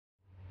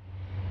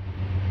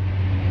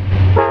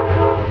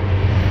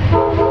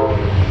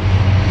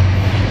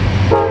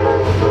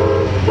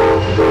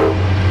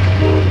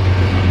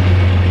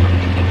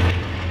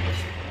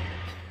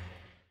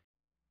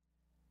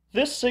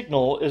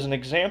signal is an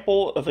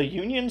example of a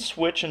union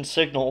switch and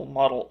signal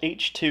model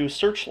H-2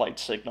 Searchlight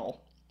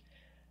signal.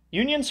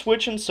 Union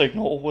switch and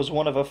signal was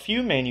one of a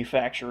few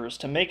manufacturers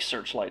to make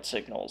Searchlight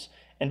signals,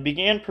 and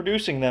began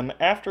producing them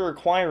after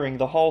acquiring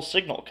the Hall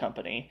Signal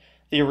Company,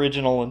 the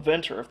original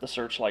inventor of the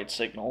Searchlight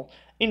signal,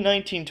 in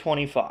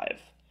 1925.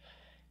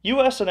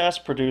 US&S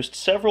produced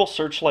several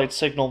Searchlight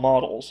signal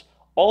models,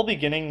 all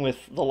beginning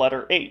with the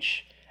letter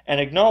H, an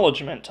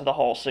acknowledgement to the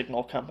Hall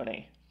Signal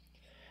Company.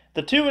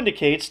 The 2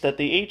 indicates that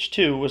the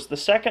H-2 was the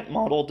second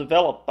model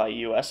developed by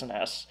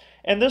US&S,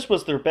 and this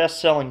was their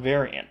best-selling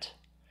variant.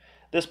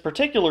 This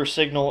particular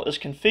signal is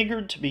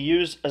configured to be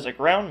used as a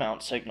ground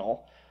mount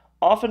signal,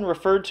 often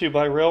referred to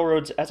by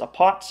railroads as a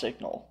pot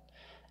signal.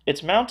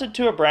 It's mounted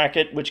to a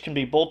bracket which can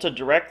be bolted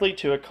directly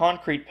to a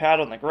concrete pad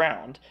on the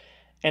ground,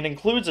 and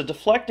includes a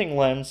deflecting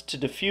lens to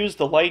diffuse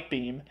the light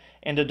beam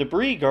and a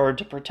debris guard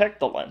to protect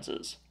the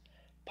lenses.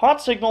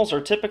 Pot signals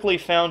are typically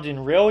found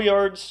in rail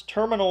yards,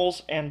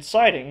 terminals, and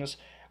sidings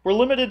where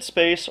limited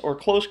space or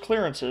close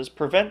clearances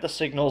prevent the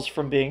signals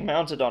from being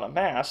mounted on a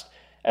mast,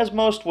 as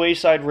most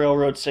wayside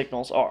railroad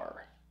signals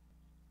are.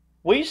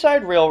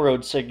 Wayside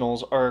railroad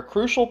signals are a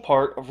crucial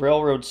part of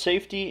railroad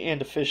safety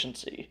and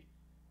efficiency.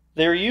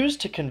 They are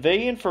used to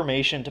convey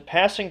information to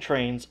passing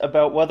trains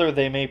about whether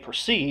they may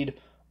proceed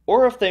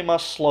or if they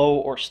must slow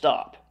or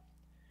stop.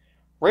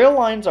 Rail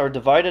lines are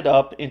divided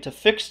up into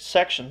fixed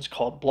sections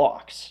called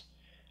blocks.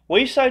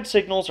 Wayside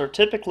signals are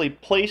typically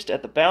placed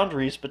at the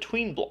boundaries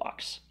between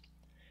blocks.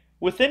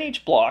 Within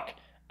each block,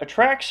 a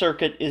track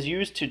circuit is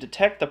used to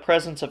detect the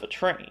presence of a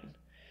train.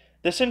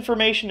 This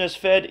information is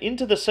fed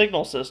into the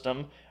signal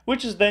system,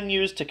 which is then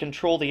used to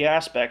control the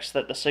aspects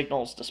that the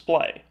signals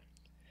display.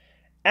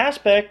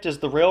 Aspect is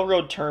the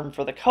railroad term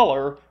for the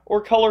color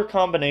or color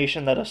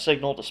combination that a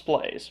signal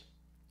displays.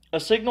 A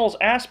signal's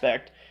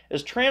aspect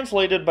is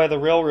translated by the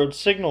railroad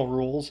signal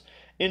rules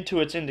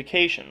into its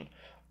indication,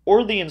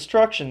 or the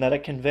instruction that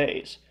it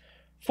conveys.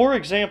 For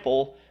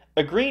example,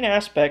 a green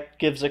aspect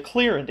gives a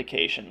clear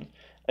indication,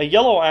 a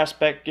yellow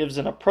aspect gives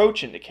an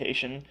approach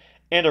indication,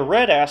 and a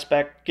red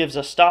aspect gives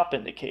a stop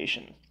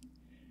indication.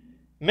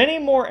 Many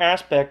more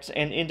aspects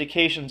and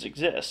indications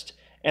exist,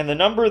 and the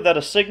number that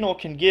a signal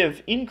can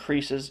give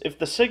increases if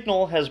the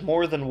signal has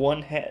more than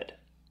one head.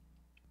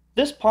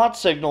 This pot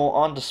signal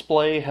on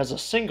display has a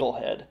single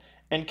head,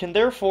 and can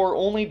therefore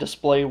only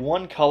display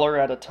one color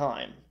at a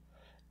time.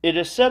 It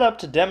is set up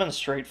to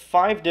demonstrate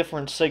 5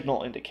 different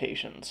signal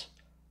indications: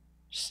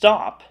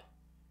 stop,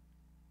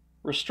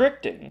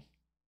 restricting,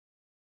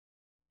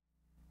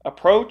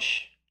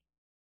 approach,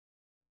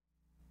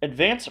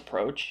 advance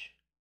approach,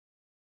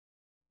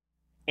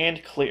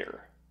 and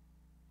clear.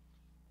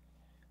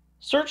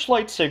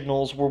 Searchlight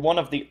signals were one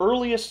of the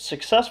earliest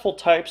successful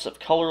types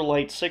of color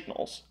light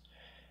signals.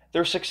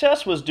 Their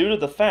success was due to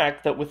the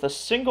fact that with a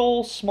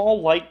single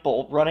small light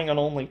bulb running on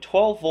only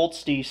 12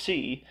 volts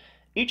DC,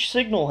 each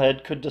signal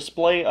head could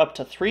display up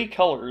to 3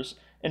 colors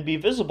and be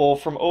visible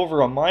from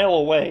over a mile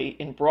away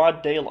in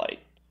broad daylight.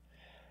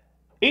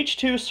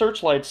 H-2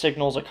 searchlight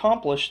signals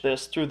accomplish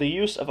this through the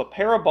use of a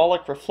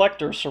parabolic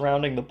reflector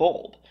surrounding the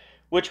bulb,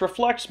 which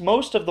reflects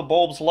most of the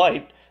bulb's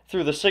light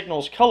through the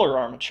signal's color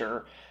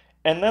armature,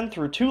 and then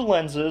through 2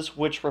 lenses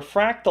which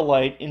refract the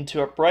light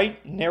into a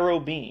bright,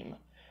 narrow beam.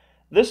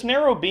 This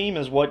narrow beam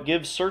is what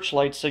gives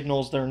searchlight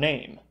signals their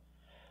name.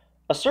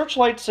 A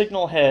searchlight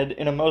signal head,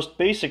 in a most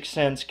basic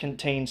sense,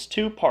 contains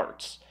 2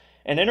 parts: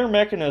 an inner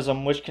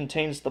mechanism which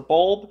contains the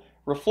bulb,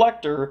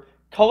 reflector,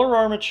 color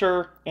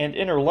armature, and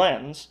inner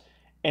lens,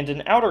 and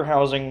an outer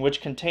housing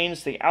which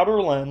contains the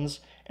outer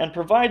lens and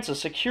provides a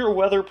secure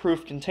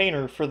weatherproof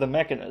container for the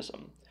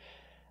mechanism.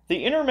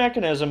 The inner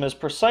mechanism is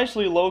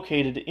precisely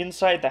located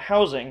inside the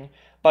housing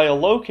by a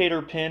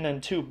locator pin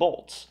and 2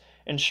 bolts,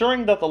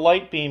 ensuring that the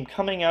light beam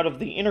coming out of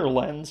the inner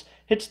lens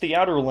hits the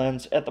outer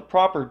lens at the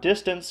proper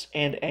distance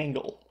and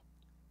angle.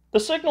 The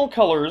signal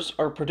colors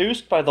are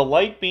produced by the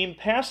light beam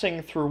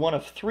passing through one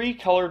of 3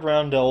 colored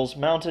roundels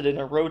mounted in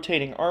a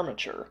rotating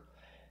armature.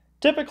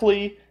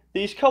 Typically,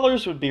 these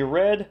colors would be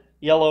red,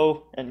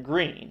 yellow, and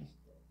green.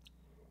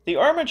 The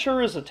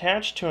armature is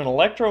attached to an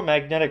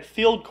electromagnetic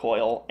field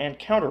coil and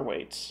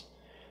counterweights.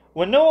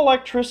 When no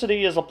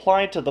electricity is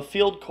applied to the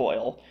field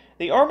coil,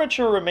 the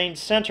armature remains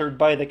centered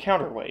by the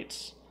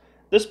counterweights.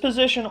 This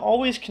position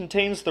always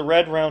contains the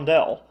red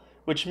roundel,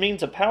 which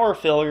means a power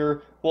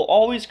failure will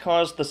always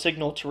cause the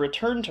signal to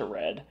return to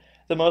red,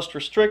 the most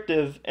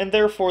restrictive and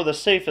therefore the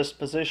safest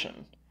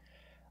position.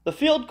 The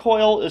field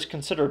coil is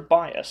considered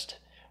biased,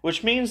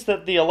 which means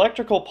that the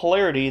electrical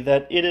polarity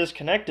that it is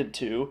connected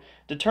to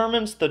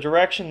determines the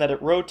direction that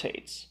it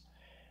rotates.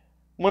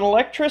 When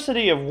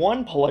electricity of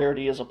one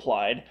polarity is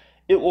applied,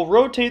 it will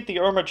rotate the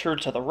armature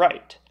to the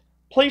right,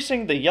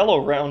 placing the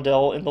yellow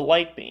roundel in the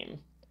light beam.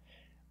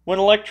 When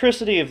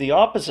electricity of the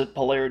opposite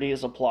polarity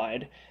is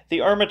applied,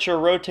 the armature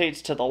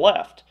rotates to the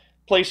left,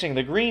 placing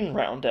the green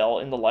roundel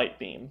in the light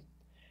beam.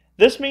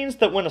 This means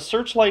that when a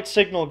searchlight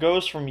signal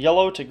goes from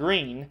yellow to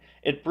green,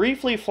 it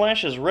briefly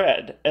flashes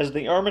red as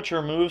the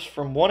armature moves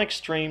from one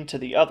extreme to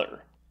the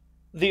other.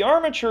 The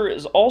armature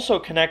is also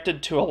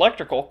connected to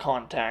electrical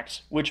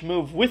contacts, which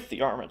move with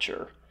the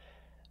armature.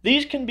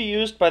 These can be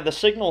used by the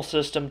signal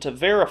system to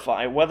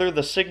verify whether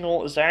the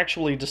signal is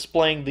actually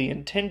displaying the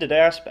intended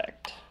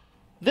aspect.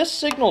 This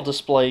signal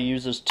display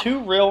uses two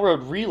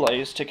railroad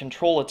relays to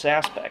control its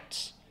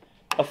aspects.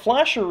 A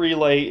flasher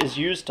relay is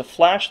used to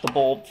flash the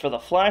bulb for the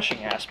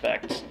flashing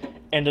aspects,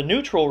 and a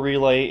neutral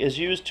relay is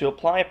used to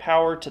apply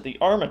power to the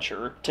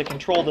armature to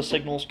control the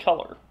signal's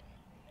color.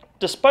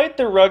 Despite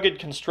their rugged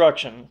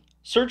construction,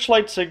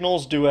 searchlight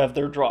signals do have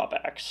their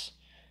drawbacks.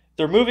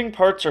 Their moving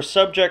parts are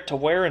subject to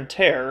wear and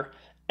tear,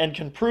 and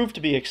can prove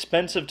to be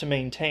expensive to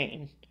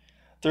maintain.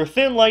 Their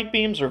thin light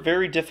beams are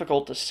very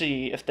difficult to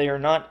see if they are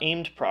not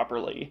aimed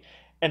properly,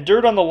 and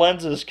dirt on the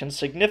lenses can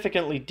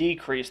significantly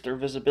decrease their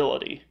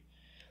visibility.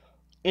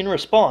 In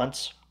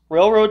response,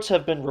 railroads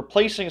have been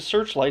replacing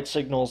searchlight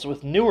signals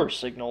with newer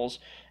signals,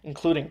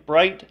 including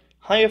bright,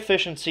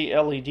 high-efficiency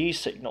LED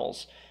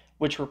signals,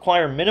 which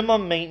require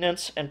minimum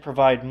maintenance and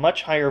provide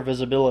much higher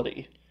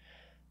visibility.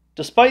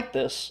 Despite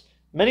this,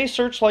 many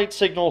searchlight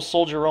signals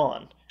soldier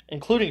on,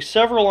 including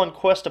several on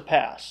Cuesta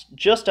Pass,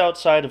 just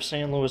outside of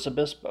San Luis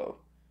Obispo.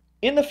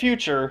 In the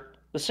future,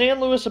 the San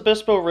Luis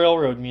Obispo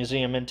Railroad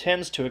Museum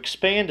intends to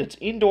expand its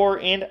indoor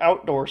and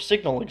outdoor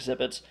signal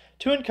exhibits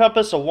to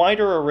encompass a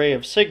wider array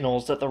of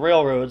signals that the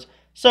railroads,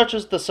 such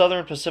as the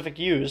Southern Pacific,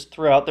 used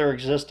throughout their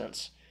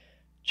existence.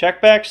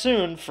 Check back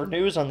soon for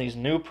news on these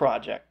new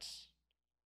projects.